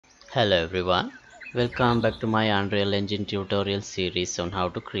Hello everyone, welcome back to my Unreal Engine tutorial series on how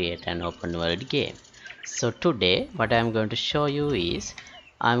to create an open world game. So today what I am going to show you is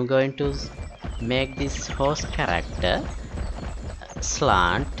I'm going to make this host character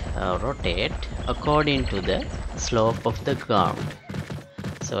slant rotate according to the slope of the ground.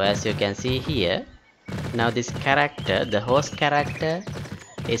 So as you can see here, now this character, the host character,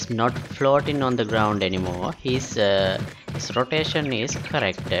 is not floating on the ground anymore. His rotation is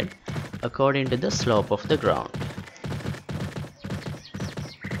corrected according to the slope of the ground,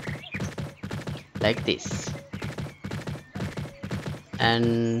 like this.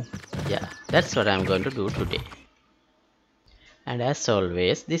 And yeah, that's what I'm going to do today. And as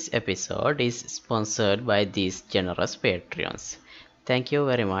always, this episode is sponsored by these generous Patreons. Thank you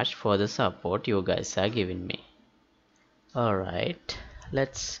very much for the support you guys are giving me. Alright,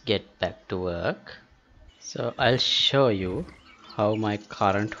 let's get back to work. So I'll show you how my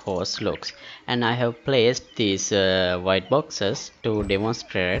current host looks, and I have placed these white boxes to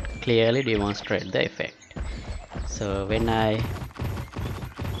clearly demonstrate the effect. So when I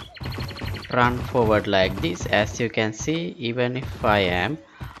run forward like this, as you can see, even if I am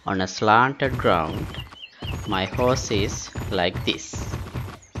on a slanted ground, my horse is like this.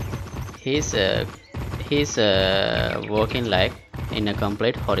 He's walking like in a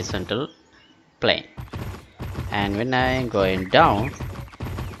complete horizontal plane, and when I am going down,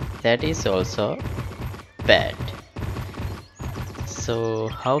 that is also bad. So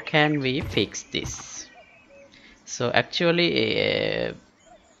how can we fix this? So actually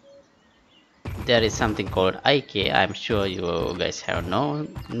there is something called 𝐒𝐴. I'm sure you guys have know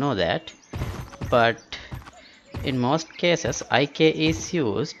that, but in most cases 𝐒𝐴 is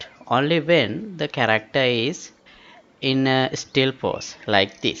used only when the character is in a still pose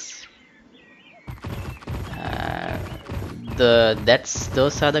like this.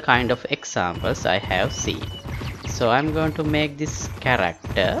 Those are the kind of examples I have seen. So I'm going to make this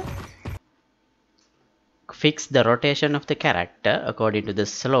character fix the rotation of the character according to the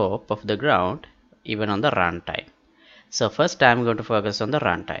slope of the ground even on the runtime. So first I'm going to focus on the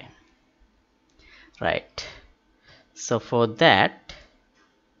runtime. Right. So for that,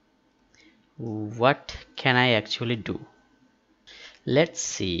 what can I actually do? Let's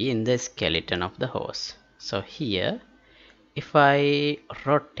see in the skeleton of the horse. So here, if I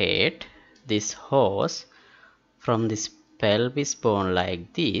rotate this horse from this pelvis bone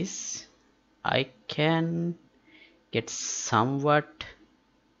like this, I can get somewhat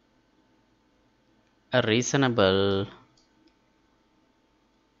a reasonable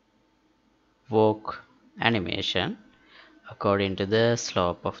walk animation according to the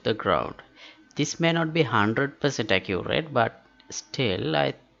slope of the ground. This may not be 100% accurate, but still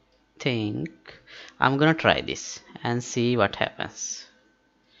I think I'm gonna try this and see what happens.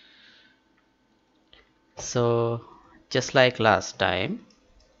 So just like last time,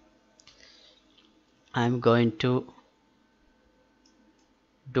 I'm going to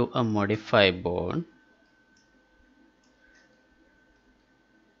do a modify bone.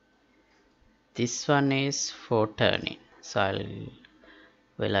 This one is for turning, so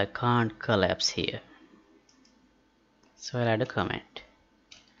I can't collapse here, so I'll add a comment,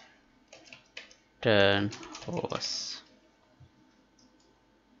 turn horse.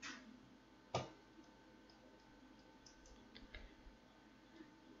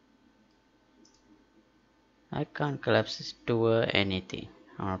 I can't collapse this to anything,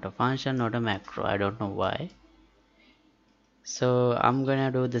 not a function, not a macro. I don't know why. So I'm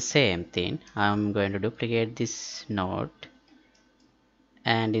gonna do the same thing. I'm going to duplicate this node,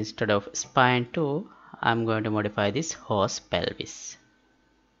 and instead of spine 2, I'm going to modify this horse pelvis.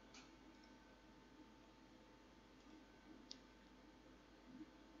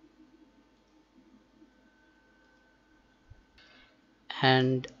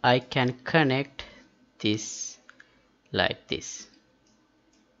 And I can connect this like this.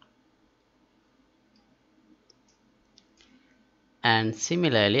 And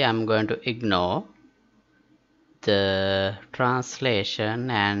similarly, I'm going to ignore the translation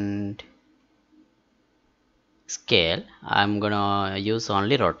and scale. I'm gonna use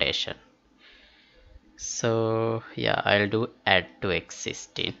only rotation. So yeah, I'll do add to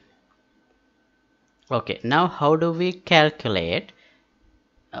existing. Okay, now how do we calculate?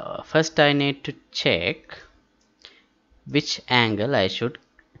 First I need to check which angle I should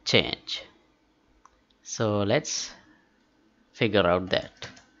change. So let's figure out that.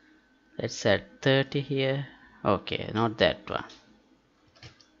 Let's add 30 here. Okay, not that one.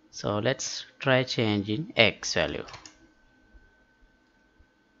 So let's try changing X value.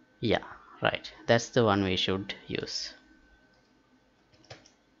 Yeah, right. That's the one we should use.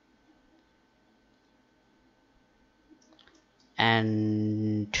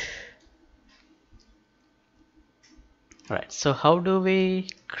 And right, so how do we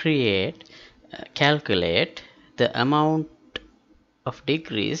calculate the amount of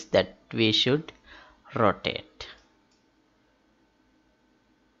degrees that we should rotate?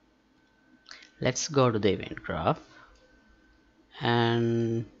 Let's go to the event graph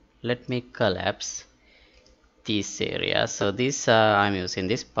and let me collapse this area. So this I'm using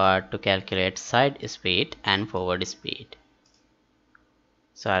this part to calculate side speed and forward speed.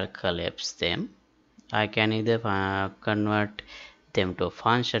 So I'll collapse them. I can either convert them to a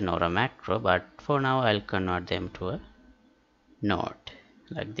function or a macro, but for now I'll convert them to a node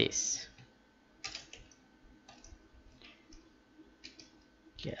like this.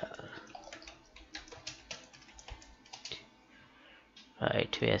 Yeah.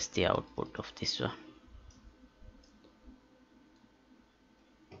 Right, where's the output of this one?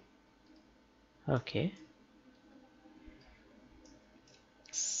 Okay.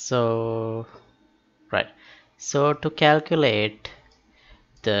 So right, so to calculate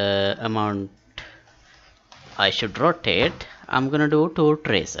the amount I should rotate, I'm gonna do two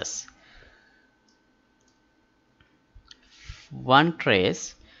traces. One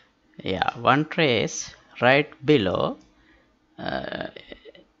trace right below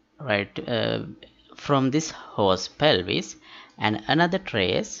from this horse pelvis, and another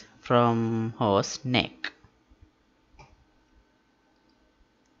trace from horse neck.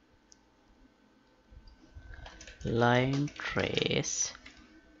 Line trace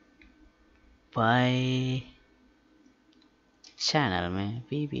by channel,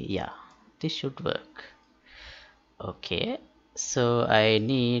 maybe. Yeah, this should work. Okay, so I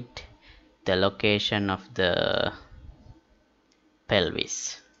need the location of the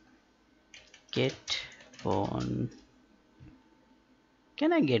pelvis. Get bone.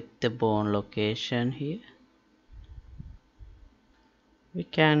 Can I get the bone location here? We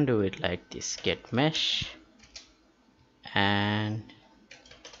can do it like this: get mesh and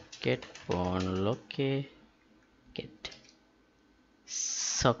get bone locate, get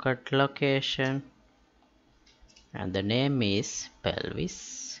socket location, and the name is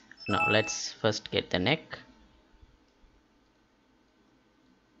pelvis. Now let's first get the neck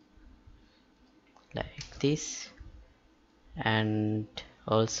like this, and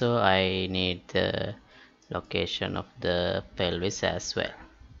also I need the location of the pelvis as well.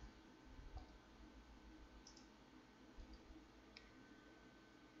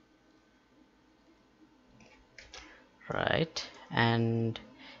 Right, and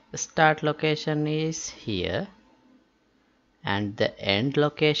the start location is here and the end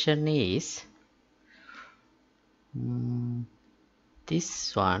location is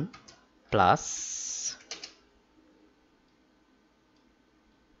this one plus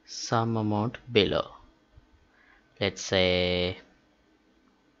some amount below, let's say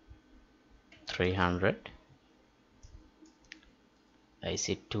 300. Is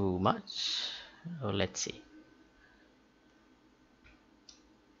it too much? Oh, let's see.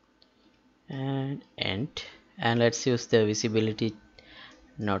 And end, and let's use the visibility,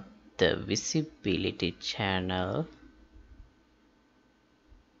 not the visibility channel,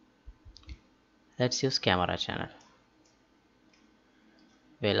 let's use camera channel.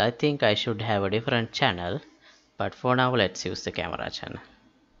 Well, I think I should have a different channel, but for now let's use the camera channel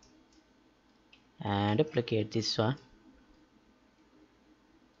and duplicate this one.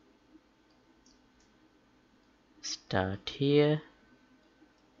 Start here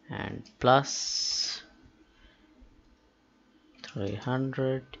and plus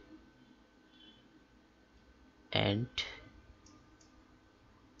 300 and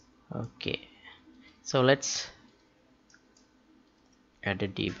okay. So let's add a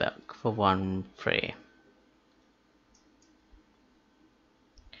debug for one frame.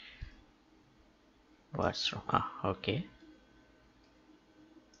 What's wrong? Okay.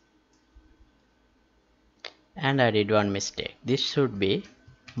 And I did one mistake. This should be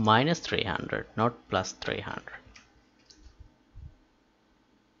minus 300, not plus 300.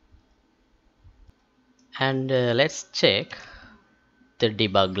 And let's check the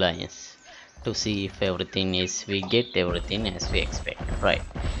debug lines to see if we get everything as we expect. Right,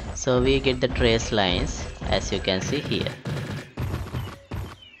 so we get the trace lines as you can see here.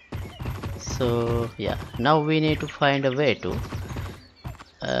 So yeah, now we need to find a way to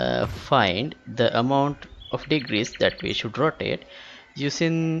find the amount of degrees that we should rotate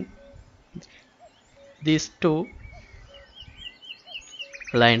using these two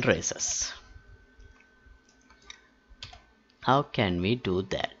line traces. How can we do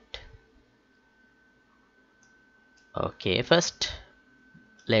that? Okay, first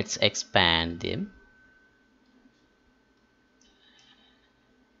let's expand them.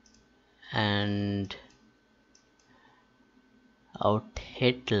 and out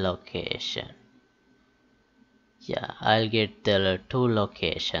hit location. Yeah, I'll get the two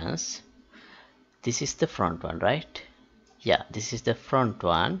locations. This is the front one, right? Yeah, this is the front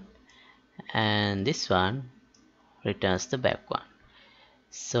one, and this one returns the back one.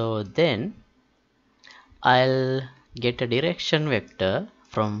 So then I'll get a direction vector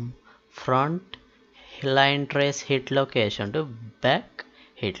from front line trace hit location to back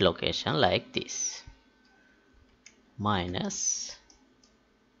hit location like this. Minus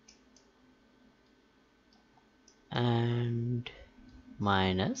and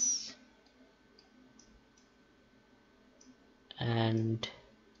minus and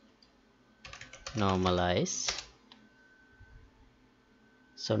normalize.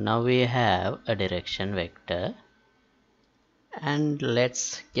 So now we have a direction vector, and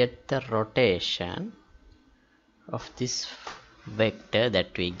let's get the rotation of this vector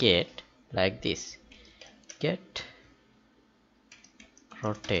that we get like this. Get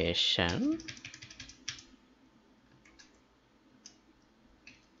rotation,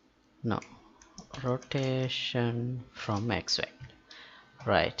 no, rotation from X vector.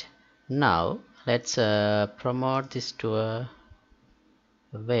 Right, now let's promote this to a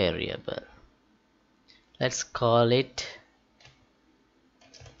variable. Let's call it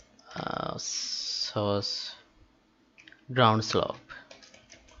source ground slope.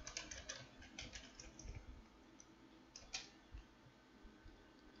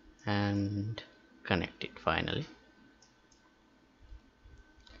 And connect it finally.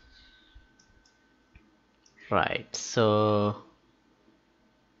 Right, so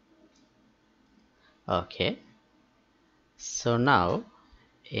okay, so now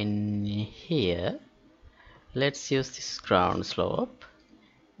in here let's use this ground slope,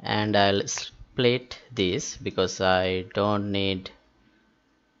 and I'll split this because I don't need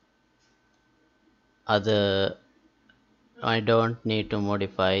to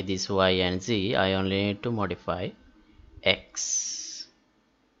modify this y and z. I only need to modify x.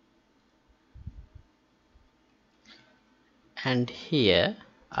 And here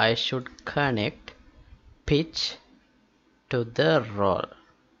I should connect pitch to the roll,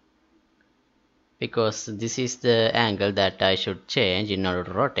 because this is the angle that I should change in order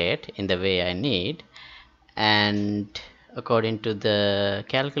to rotate in the way I need. And according to the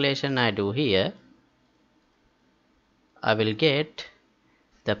calculation I do here, I will get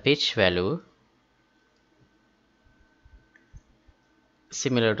the pitch value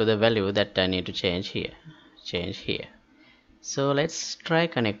similar to the value that I need to change here. So let's try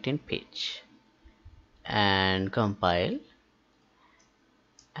connecting pitch and compile.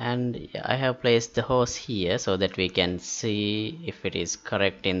 And I have placed the horse here so that we can see if it is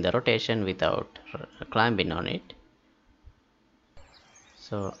correct in the rotation without climbing on it.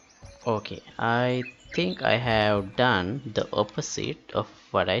 So okay, I think I have done the opposite of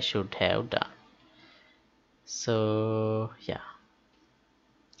what I should have done. So yeah,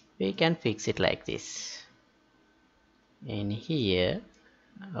 we can fix it like this. In here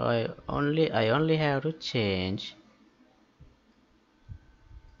I only have to change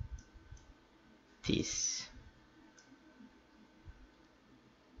this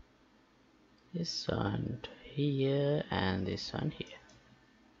one here and this one here.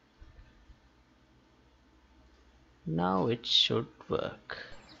 Now it should work,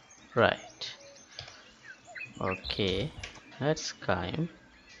 right? Okay, let's climb,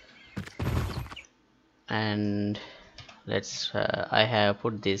 and let's I have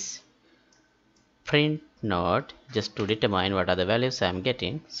put this print node just to determine what are the values I'm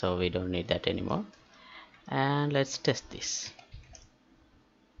getting, so we don't need that anymore. And let's test this.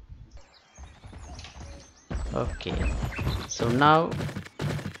 Okay, so now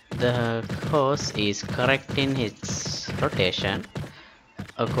the horse is correct in its rotation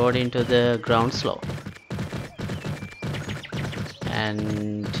according to the ground slope,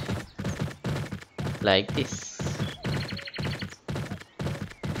 and like this.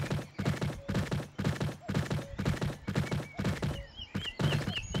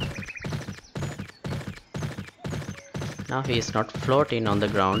 Now he is not floating on the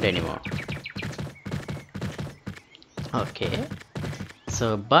ground anymore. Okay,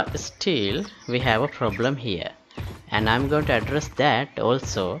 so but still we have a problem here, and I'm going to address that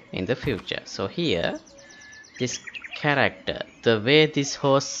also in the future. So here, this character, the way this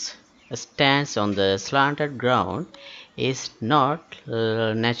horse stands on the slanted ground is not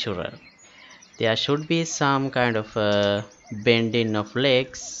natural. There should be some kind of bending of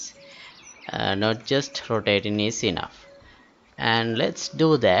legs, not just rotating is enough. And let's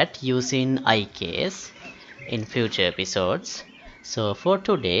do that using iCase in future episodes. So for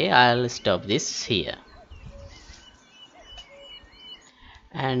today I'll stop this here.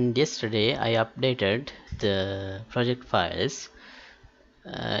 And yesterday I updated the project files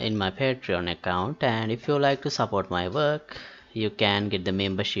in my Patreon account, and if you like to support my work, you can get the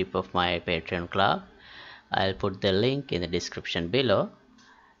membership of my Patreon club. I'll put the link in the description below.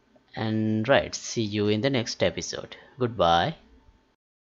 And right, see you in the next episode. Goodbye.